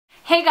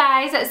Hey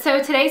guys,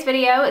 so today's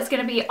video is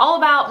going to be all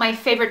about my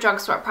favorite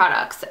drugstore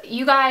products.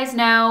 You guys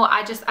know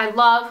I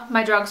love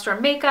my drugstore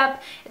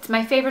makeup. It's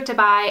my favorite to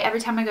buy. Every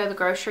time I go to the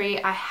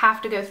grocery, I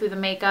have to go through the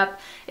makeup.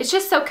 It's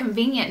just so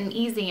convenient and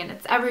easy and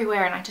it's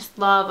everywhere, and I just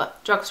love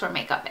drugstore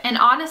makeup. And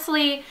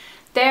honestly,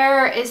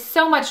 there is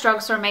so much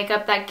drugstore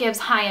makeup that gives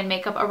high-end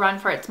makeup a run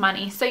for its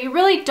money. So you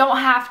really don't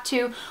have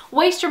to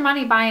waste your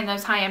money buying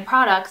those high-end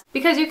products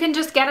because you can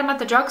just get them at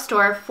the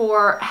drugstore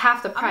for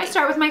half the price. I'm gonna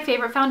start with my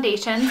favorite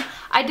foundations.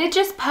 I did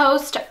just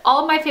post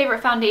all of my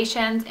favorite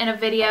foundations in a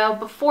video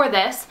before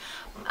this.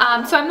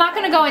 So I'm not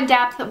gonna go in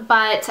depth,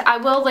 but I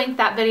will link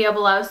that video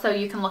below so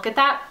you can look at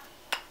that.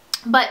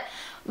 But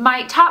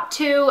my top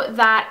two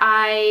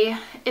that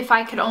if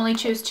I could only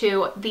choose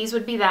two, these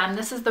would be them.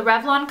 This is the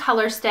Revlon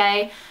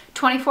Colorstay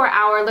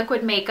 24-hour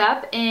liquid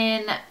makeup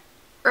in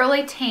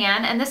early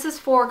tan, and this is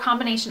for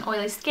combination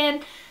oily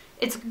skin.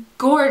 It's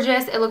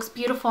gorgeous. It looks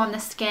beautiful on the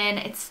skin.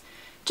 It's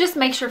just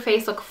makes your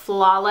face look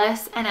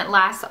flawless, and it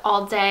lasts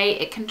all day.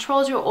 It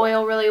controls your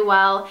oil really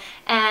well,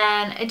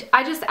 and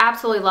I just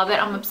absolutely love it.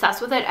 I'm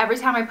obsessed with it. Every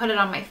time I put it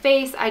on my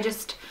face, I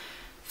just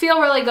feel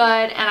really good,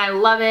 and I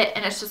love it,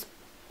 and it's just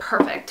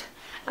perfect.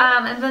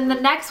 And then the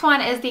next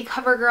one is the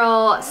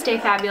Covergirl Stay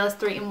Fabulous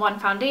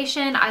 3-in-1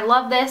 foundation. I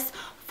love this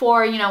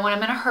for, you know, when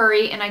I'm in a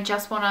hurry and I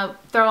just want to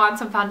throw on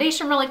some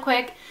foundation really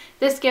quick.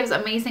 This gives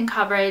amazing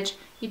coverage.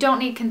 You don't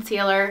need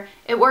concealer.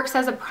 It works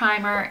as a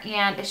primer,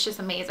 and it's just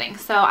amazing.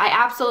 So I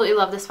absolutely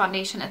love this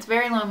foundation. It's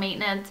very low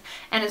maintenance,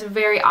 and it's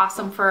very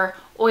awesome for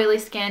oily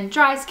skin,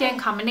 dry skin,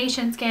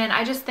 combination skin.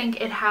 I just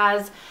think it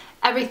has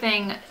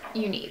everything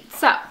you need.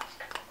 So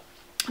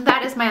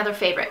that is my other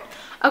favorite.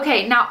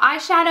 Okay, now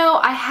eyeshadow,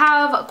 I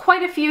have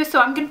quite a few,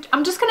 so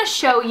I'm just gonna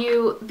show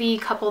you the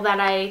couple that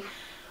I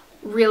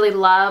really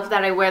love,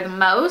 that I wear the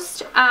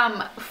most.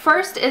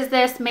 First is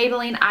this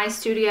Maybelline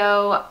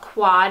Eyestudio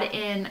Quad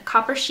in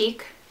Copper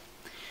Chic,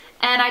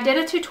 and I did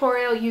a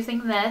tutorial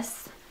using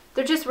this.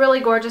 They're just really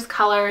gorgeous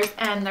colors,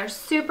 and they're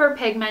super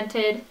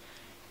pigmented.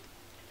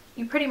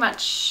 You pretty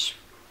much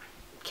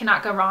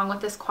cannot go wrong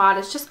with this quad.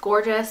 It's just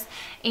gorgeous,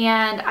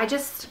 and I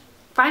just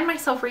find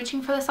myself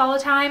reaching for this all the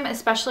time,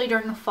 especially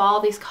during the fall.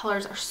 These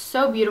colors are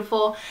so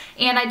beautiful,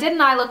 and I did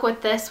an eye look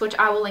with this, which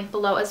I will link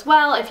below as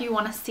well if you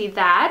want to see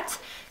that.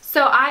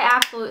 So I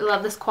absolutely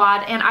love this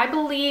quad, and I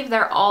believe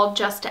they're all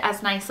just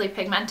as nicely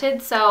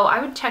pigmented, so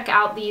I would check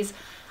out these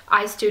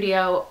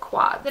Eyestudio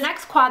quads. The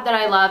next quad that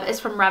I love is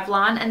from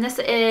Revlon, and this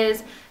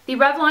is the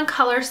Revlon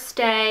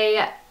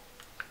Colorstay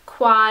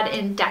Quad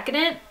in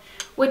Decadent,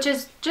 which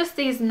is just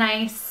these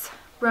nice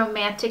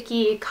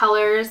romantic-y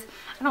colors.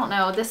 I don't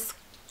know, this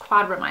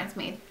quad reminds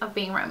me of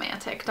being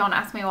romantic. Don't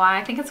ask me why.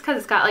 I think it's because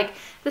it's got like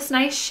this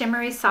nice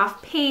shimmery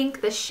soft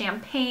pink, this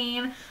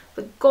champagne,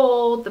 the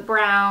gold, the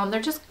brown.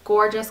 They're just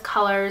gorgeous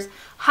colors,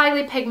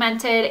 highly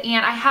pigmented,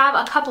 and I have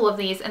a couple of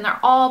these, and they're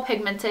all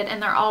pigmented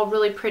and they're all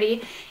really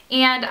pretty,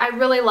 and I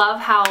really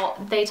love how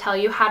they tell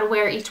you how to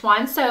wear each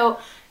one. So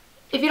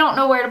if you don't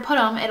know where to put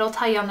them, it'll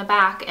tell you on the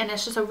back, and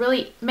it's just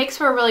makes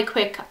for a really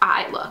quick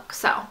eye look.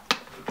 So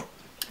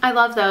I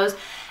love those.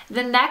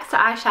 The next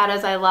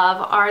eyeshadows I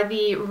love are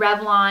the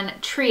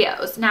Revlon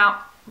Trios.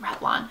 Now,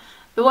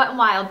 the Wet n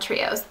Wild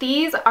Trios.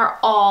 These are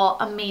all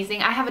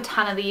amazing. I have a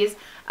ton of these.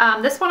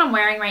 This one I'm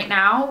wearing right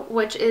now,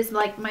 which is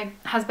like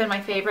has been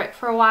my favorite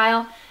for a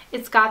while.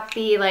 It's got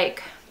the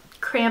like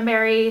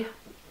cranberry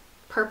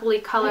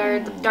purpley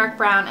colored, the dark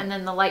brown, and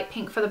then the light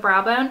pink for the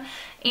brow bone.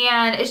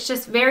 And it's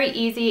just very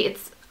easy.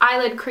 It's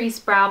eyelid crease,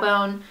 brow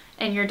bone,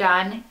 and you're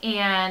done.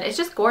 And it's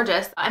just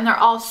gorgeous. And they're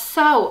all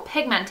so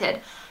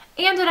pigmented.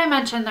 And did I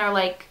mention they're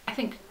like, I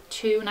think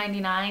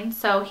 $2.99.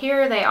 So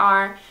here they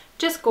are,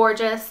 just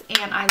gorgeous,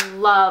 and I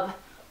love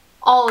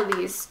all of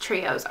these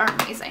trios. Are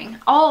amazing.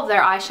 All of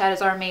their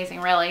eyeshadows are amazing,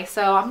 really.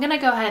 So I'm gonna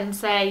go ahead and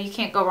say you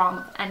can't go wrong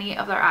with any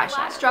of their eyeshadows.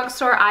 Last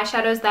drugstore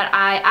eyeshadows that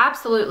I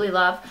absolutely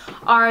love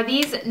are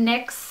these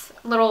NYX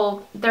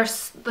they're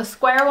the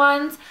square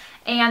ones,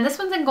 and this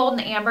one's in Golden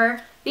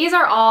Amber. These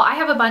are all, I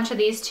have a bunch of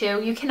these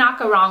too. You cannot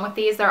go wrong with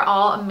these. They're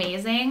all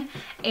amazing,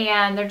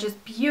 and they're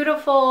just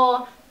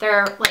beautiful.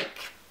 They're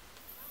like,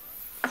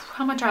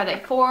 how much are they?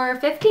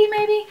 $4.50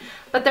 maybe?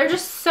 But they're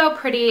just so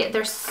pretty.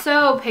 They're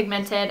so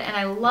pigmented, and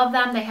I love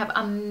them. They have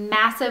a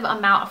massive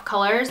amount of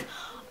colors,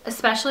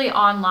 especially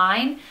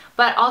online,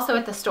 but also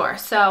at the store.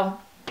 So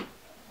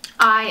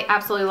I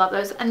absolutely love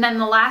those. And then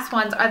the last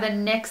ones are the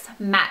NYX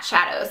Matte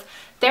Shadows.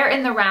 They're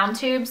in the round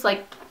tubes.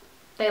 Like,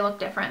 they look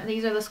different.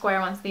 These are the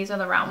square ones. These are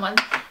the round ones.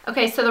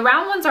 Okay, so the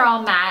round ones are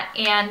all matte,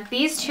 and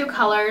these two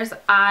colors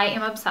I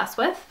am obsessed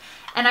with,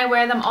 and I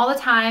wear them all the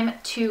time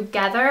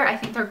together. I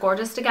think they're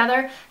gorgeous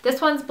together. This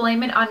one's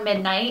Blame It on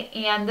Midnight,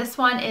 and this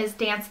one is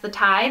Dance the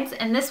Tides,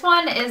 and this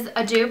one is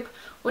a dupe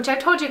which I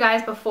told you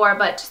guys before,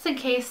 but just in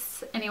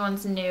case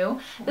anyone's new,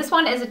 this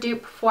one is a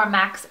dupe for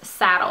MAC's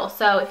Saddle.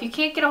 So if you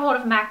can't get a hold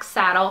of MAC's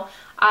Saddle,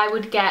 I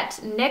would get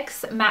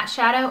NYX Matte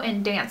Shadow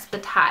and Dance the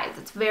Tides.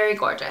 It's very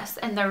gorgeous,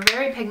 and they're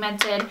very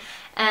pigmented,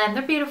 and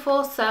they're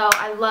beautiful, so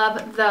I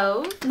love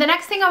those. The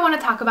next thing I want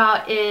to talk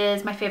about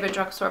is my favorite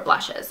drugstore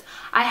blushes.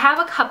 I have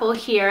a couple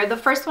here. The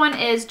first one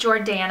is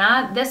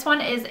Jordana. This one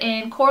is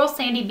in Coral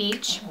Sandy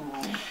Beach.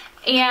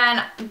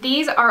 And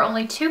these are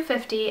only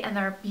 $2.50 and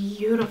they're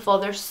beautiful.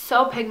 They're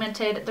so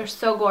pigmented. They're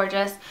so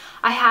gorgeous.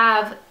 I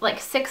have like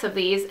 6 of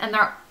these and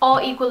they're all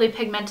equally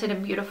pigmented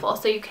and beautiful.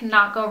 So you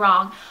cannot go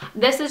wrong.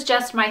 This is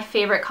just my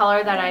favorite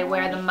color that I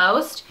wear the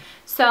most.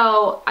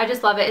 So I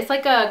just love it. It's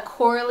like a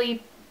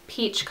corally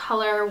peach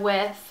color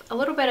with a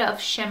little bit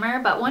of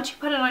shimmer. But once you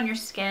put it on your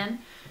skin,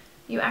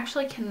 you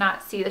actually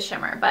cannot see the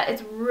shimmer. But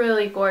it's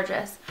really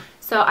gorgeous.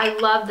 So I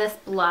love this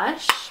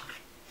blush.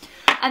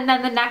 And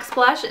then the next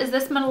blush is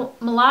this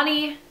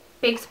Milani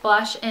Baked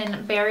Blush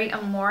in Berry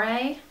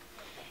Amore.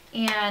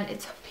 And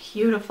it's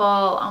beautiful.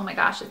 Oh my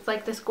gosh. It's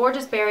like this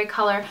gorgeous berry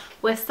color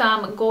with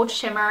some gold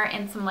shimmer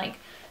and some like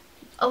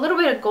a little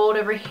bit of gold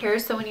over here.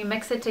 So when you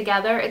mix it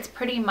together, it's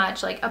pretty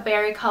much like a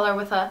berry color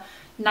with a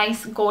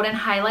nice golden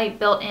highlight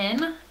built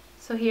in.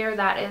 So here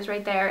that is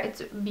right there.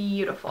 It's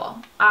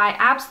beautiful. I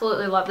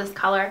absolutely love this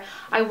color.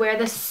 I wear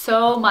this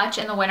so much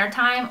in the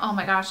wintertime. Oh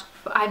my gosh.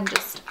 I'm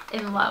just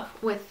in love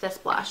with this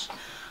blush.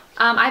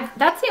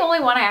 That's the only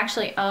one I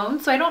actually own,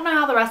 so I don't know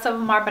how the rest of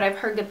them are, but I've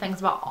heard good things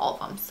about all of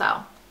them.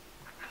 So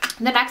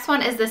the next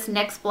one is this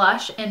NYX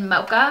blush in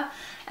Mocha,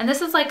 and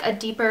this is like a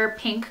deeper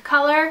pink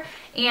color,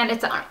 and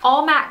it's an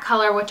all matte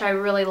color, which I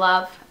really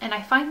love, and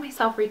I find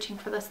myself reaching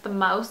for this the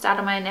most out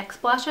of my NYX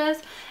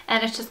blushes,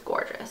 and it's just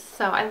gorgeous.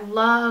 So I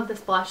love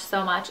this blush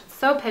so much. It's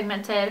so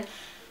pigmented,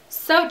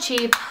 so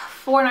cheap,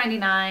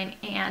 $4.99,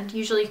 and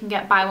usually you can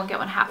get buy one get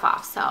one half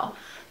off, so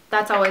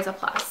that's always a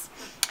plus.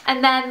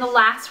 And then the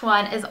last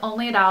one is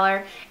only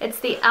 $1.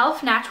 It's the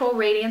e.l.f. Natural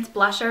Radiance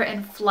Blusher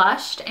in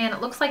Flushed, and it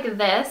looks like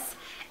this,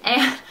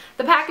 and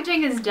the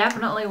packaging is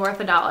definitely worth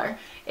 $1.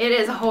 It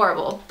is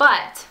horrible,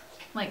 but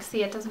like,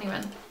 see, it doesn't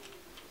even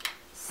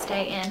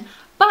stay in,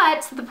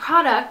 but the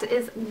product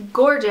is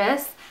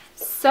gorgeous,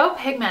 so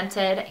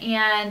pigmented,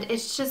 and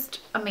it's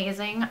just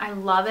amazing. I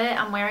love it.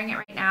 I'm wearing it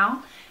right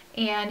now,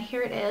 and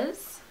here it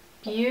is.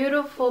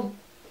 Beautiful,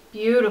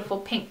 beautiful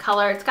pink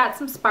color. It's got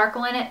some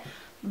sparkle in it,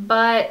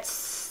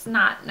 but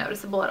not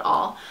noticeable at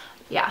all.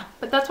 Yeah,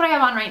 but that's what I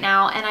have on right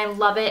now, and I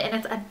love it, and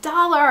it's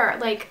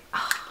 $1. Like,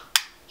 oh,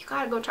 you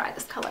gotta go try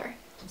this color.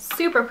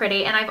 Super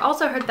pretty. And I've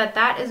also heard that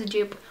that is a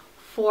dupe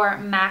for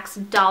MAC's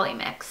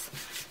Dollymix,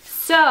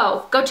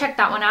 so go check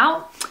that one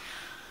out.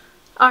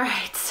 All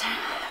right,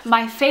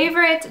 my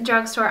favorite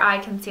drugstore eye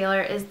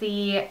concealer is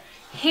the,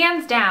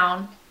 hands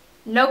down,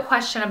 no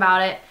question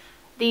about it,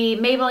 the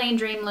Maybelline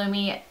Dream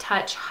Lumi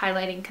Touch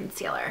Highlighting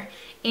Concealer.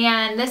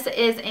 And this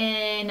is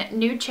in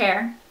Nude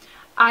Chair.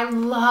 I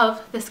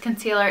love this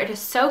concealer. It is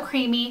so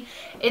creamy.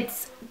 It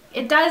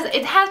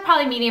has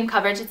probably medium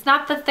coverage. It's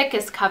not the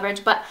thickest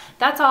coverage, but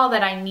that's all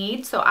that I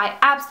need. So I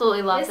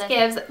absolutely love this. This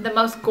gives the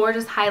most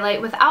gorgeous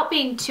highlight without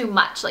being too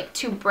much, like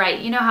too bright.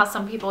 You know how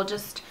some people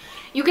just,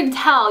 you can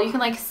tell, you can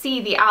like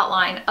see the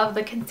outline of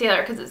the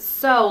concealer because it's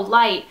so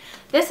light.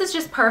 This is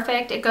just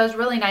perfect. It goes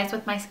really nice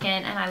with my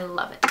skin and I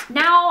love it.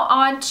 Now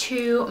on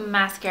to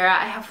mascara.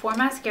 I have 4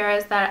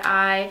 mascaras that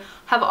I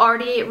have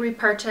already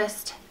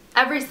repurchased.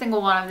 Every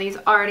single one of these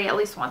already at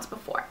least once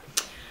before.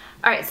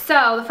 Alright,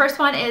 so the first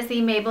one is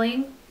the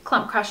Maybelline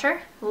Clump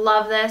Crusher.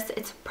 Love this.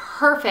 It's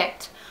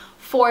perfect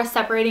for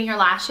separating your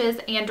lashes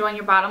and doing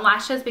your bottom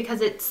lashes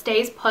because it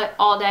stays put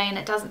all day and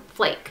it doesn't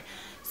flake.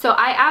 So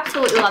I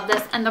absolutely love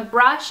this. And the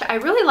brush, I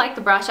really like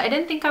the brush. I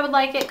didn't think I would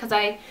like it because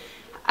I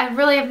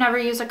really have never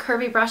used a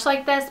curvy brush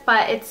like this,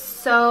 but it's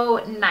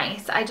so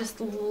nice. I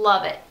just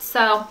love it.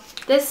 So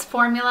this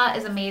formula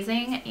is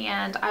amazing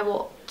and I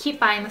will keep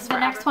buying this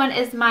forever. The next one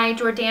is my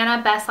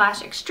Jordana Best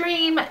Lash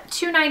Extreme,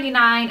 $2.99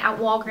 at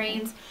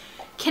Walgreens.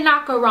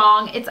 Cannot go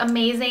wrong. It's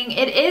amazing.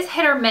 It is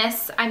hit or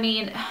miss. I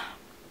mean,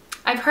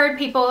 I've heard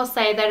people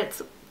say that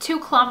it's too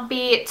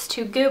clumpy, it's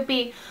too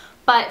goopy,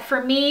 but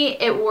for me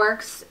it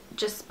works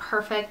just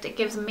perfect. It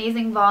gives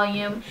amazing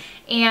volume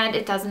and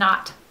it does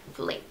not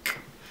flake.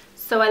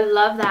 So I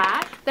love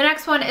that. The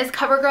next one is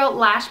Covergirl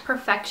Lash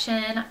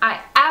Perfection.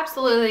 I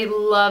absolutely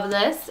love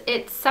this.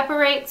 It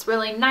separates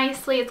really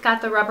nicely. It's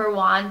got the rubber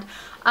wand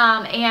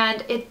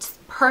and it's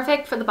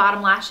perfect for the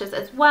bottom lashes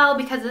as well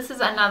because this is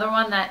another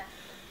one that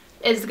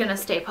is gonna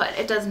stay put.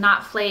 It does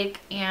not flake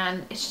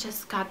and it's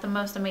just got the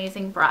most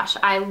amazing brush.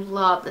 I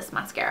love this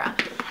mascara.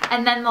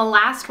 And then the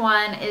last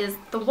one is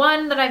the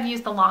one that I've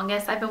used the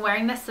longest. I've been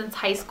wearing this since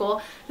high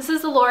school. This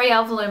is the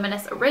L'Oreal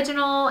Voluminous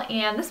Original,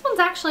 and this one's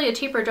actually a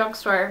cheaper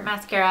drugstore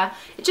mascara.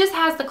 It just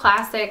has the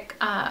classic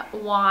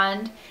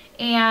wand,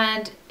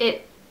 and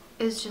it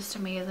is just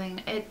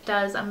amazing. It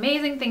does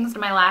amazing things to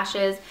my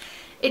lashes.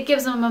 It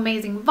gives them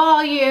amazing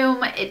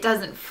volume. It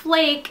doesn't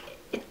flake.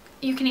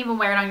 You can even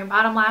wear it on your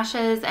bottom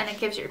lashes, and it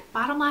gives your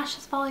bottom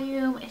lashes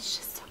volume. It's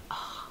just,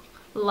 oh,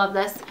 Love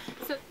this.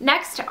 So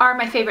next are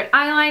my favorite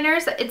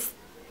eyeliners.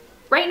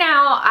 Right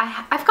now,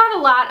 I've got a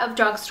lot of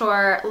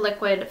drugstore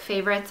liquid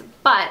favorites,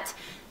 but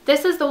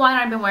this is the one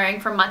I've been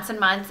wearing for months and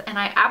months, and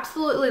I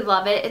absolutely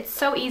love it. It's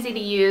so easy to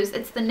use.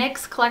 It's the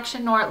NYX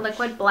Collection Noir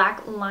Liquid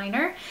Black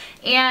Liner,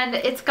 and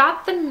it's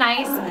got the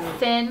nice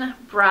thin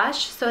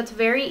brush, so it's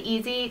very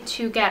easy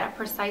to get a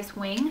precise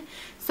wing.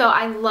 So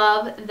I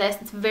love this.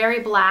 It's very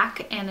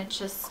black and it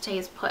just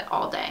stays put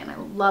all day, and I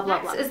love, love,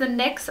 love. Next is the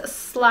NYX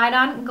Slide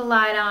On,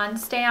 Glide On,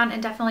 Stay On,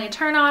 and Definitely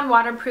Turn On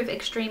Waterproof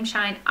Extreme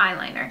Shine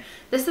Eyeliner.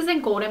 This is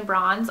in Golden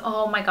Bronze.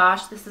 Oh my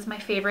gosh, this is my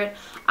favorite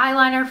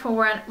eyeliner for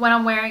when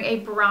I'm wearing a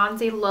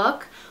bronzy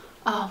look.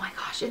 Oh my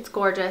gosh, it's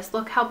gorgeous.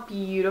 Look how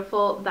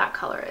beautiful that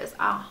color is.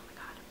 Oh my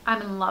god,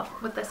 I'm in love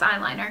with this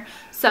eyeliner.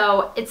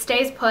 So it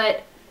stays put,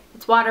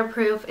 it's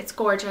waterproof, it's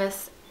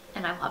gorgeous,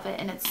 and I love it,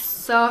 and it's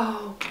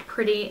so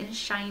pretty and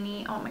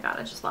shiny. Oh my god,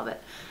 I just love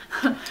it.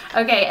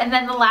 Okay, and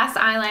then the last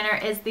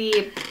eyeliner is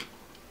the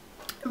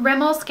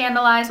Rimmel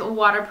Scandalized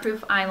Waterproof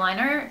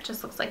Eyeliner. It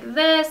just looks like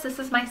this. This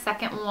is my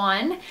second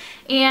one,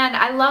 and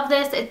I love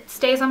this. It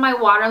stays on my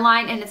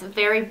waterline, and it's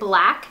very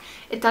black.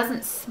 It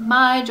doesn't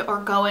smudge or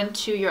go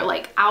into your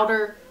like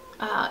outer,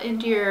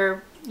 into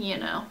your, you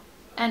know,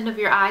 end of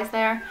your eyes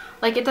there.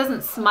 Like, it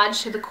doesn't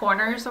smudge to the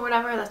corners or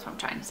whatever. That's what I'm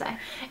trying to say.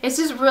 It's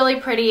just really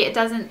pretty. It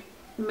doesn't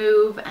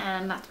move,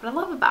 and that's what I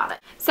love about it.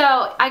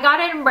 So I got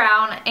it in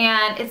brown,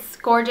 and it's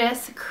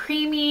gorgeous,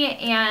 creamy,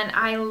 and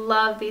I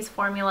love these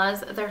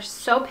formulas. They're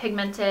so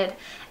pigmented,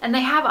 and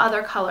they have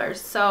other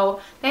colors. So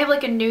they have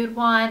like a nude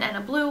one and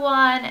a blue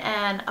one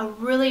and a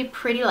really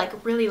pretty,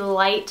 like really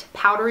light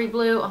powdery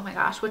blue. Oh my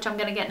gosh, which I'm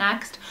gonna get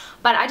next.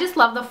 But I just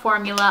love the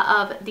formula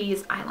of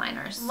these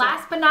eyeliners.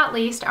 Last but not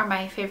least are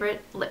my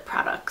favorite lip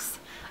products.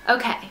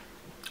 Okay,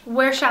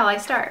 where shall I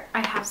start?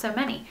 I have so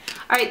many.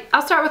 All right,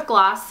 I'll start with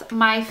gloss.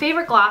 My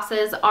favorite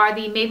glosses are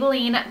the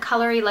Maybelline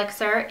Color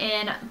Elixir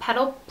in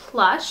Petal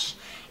Plush,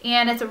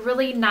 and it's a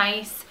really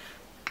nice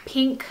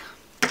pink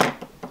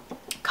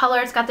color.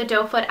 It's got the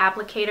doe foot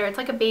applicator. It's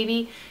like a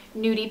baby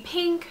nudie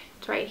pink.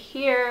 It's right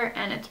here,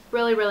 and it's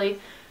really, really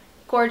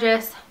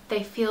gorgeous.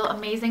 They feel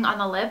amazing on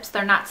the lips.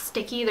 They're not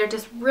sticky. They're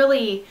just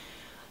really,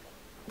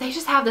 they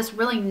just have this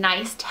really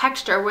nice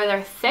texture where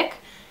they're thick.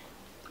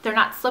 They're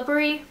not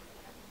slippery,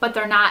 but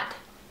they're not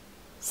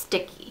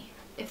sticky,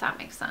 if that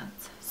makes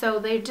sense. So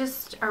they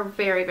just are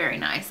very, very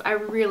nice. I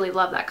really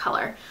love that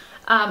color.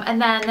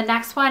 And then the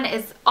next one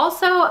is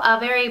also a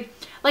very,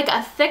 like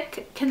a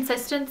thick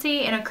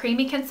consistency and a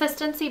creamy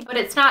consistency, but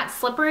it's not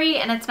slippery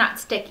and it's not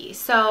sticky.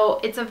 So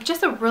it's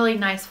just a really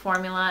nice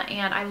formula,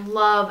 and I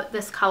love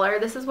this color.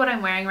 This is what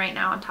I'm wearing right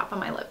now on top of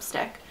my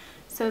lipstick.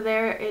 So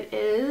there it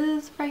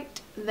is right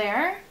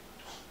there.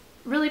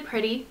 Really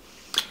pretty.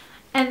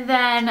 And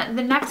then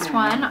the next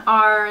one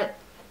are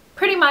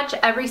pretty much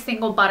every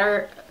single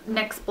butter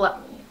NYX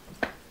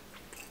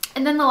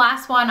and then the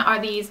last one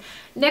are these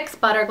NYX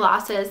butter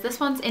glosses. This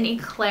one's in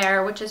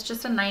Eclair, which is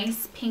just a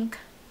nice pink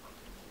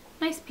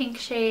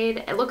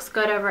shade. It looks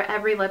good over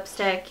every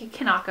lipstick. You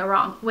cannot go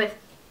wrong with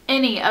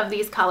any of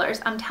these colors.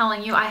 I'm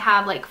telling you, I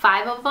have like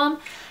 5 of them,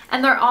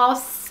 and they're all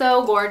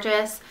so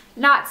gorgeous.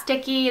 Not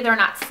sticky, they're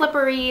not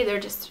slippery, they're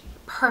just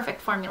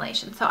perfect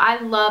formulation. So I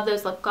love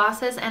those lip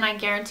glosses, and I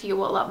guarantee you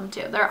will love them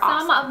too. They're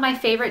awesome. Some of my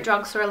favorite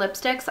drugstore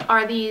lipsticks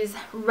are these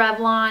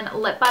Revlon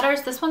lip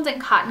butters. This one's in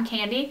Cotton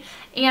Candy,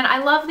 and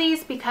I love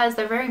these because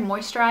they're very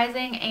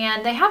moisturizing,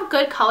 and they have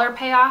good color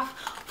payoff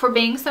for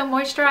being so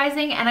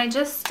moisturizing, and I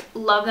just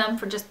love them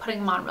for just putting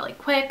them on really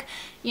quick.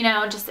 You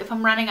know, just if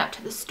I'm running up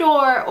to the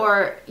store,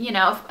 or, you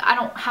know, if I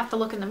don't have to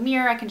look in the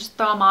mirror, I can just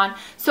throw them on.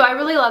 So I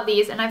really love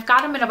these, and I've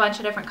got them in a bunch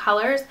of different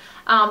colors,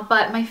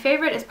 but my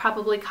favorite is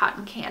probably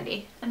Cotton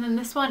Candy. And then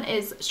this one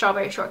is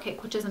Strawberry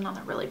Shortcake, which is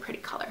another really pretty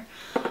color.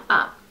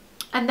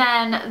 And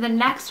then the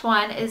next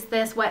one is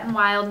this Wet n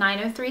Wild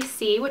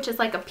 903C, which is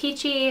like a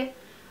peachy,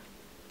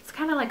 it's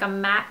kind of like a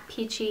matte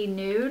peachy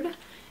nude.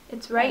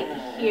 It's right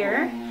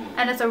here,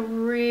 and it's a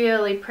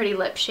really pretty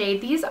lip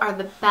shade. These are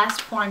the best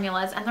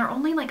formulas, and they're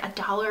only like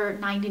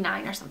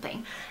 $1.99 or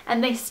something,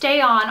 and they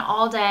stay on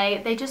all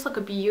day. They just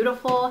look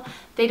beautiful.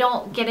 They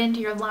don't get into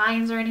your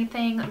lines or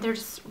anything. They're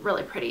just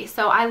really pretty,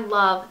 so I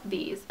love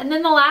these. And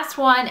then the last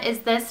one is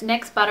this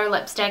NYX Butter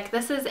Lipstick.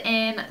 This is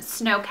in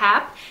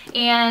Snowcap,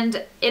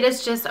 and it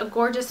is just a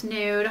gorgeous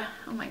nude.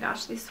 Oh my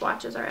gosh, these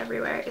swatches are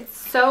everywhere. It's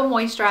so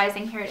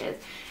moisturizing. Here it is.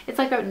 It's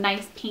like a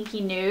nice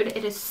pinky nude.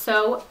 It is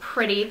so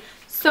pretty,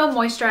 so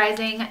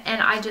moisturizing,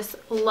 and I just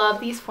love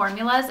these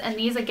formulas. And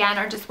these, again,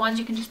 are just ones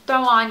you can just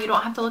throw on. You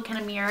don't have to look in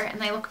a mirror, and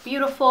they look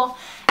beautiful.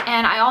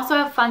 And I also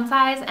have Fun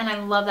Size, and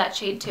I love that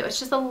shade too. It's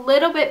just a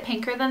little bit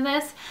pinker than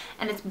this,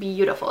 and it's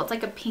beautiful. It's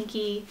like a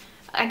pinky,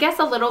 I guess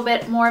a little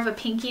bit more of a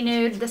pinky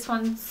nude. This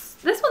one's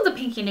a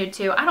pinky nude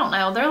too. I don't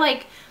know. They're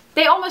like,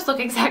 they almost look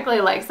exactly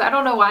alike, so I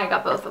don't know why I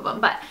got both of them,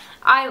 but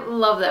I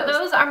love those.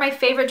 Those are my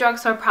favorite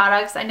drugstore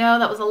products. I know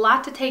that was a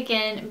lot to take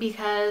in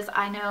because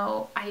I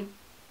know I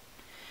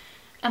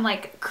am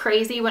like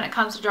crazy when it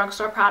comes to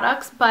drugstore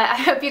products, but I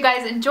hope you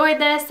guys enjoyed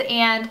this,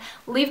 and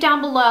leave down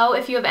below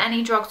if you have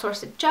any drugstore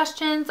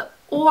suggestions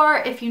or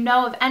if you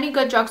know of any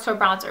good drugstore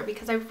bronzer,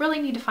 because I really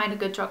need to find a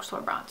good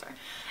drugstore bronzer.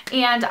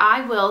 And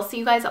I will see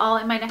you guys all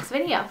in my next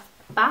video.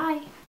 Bye!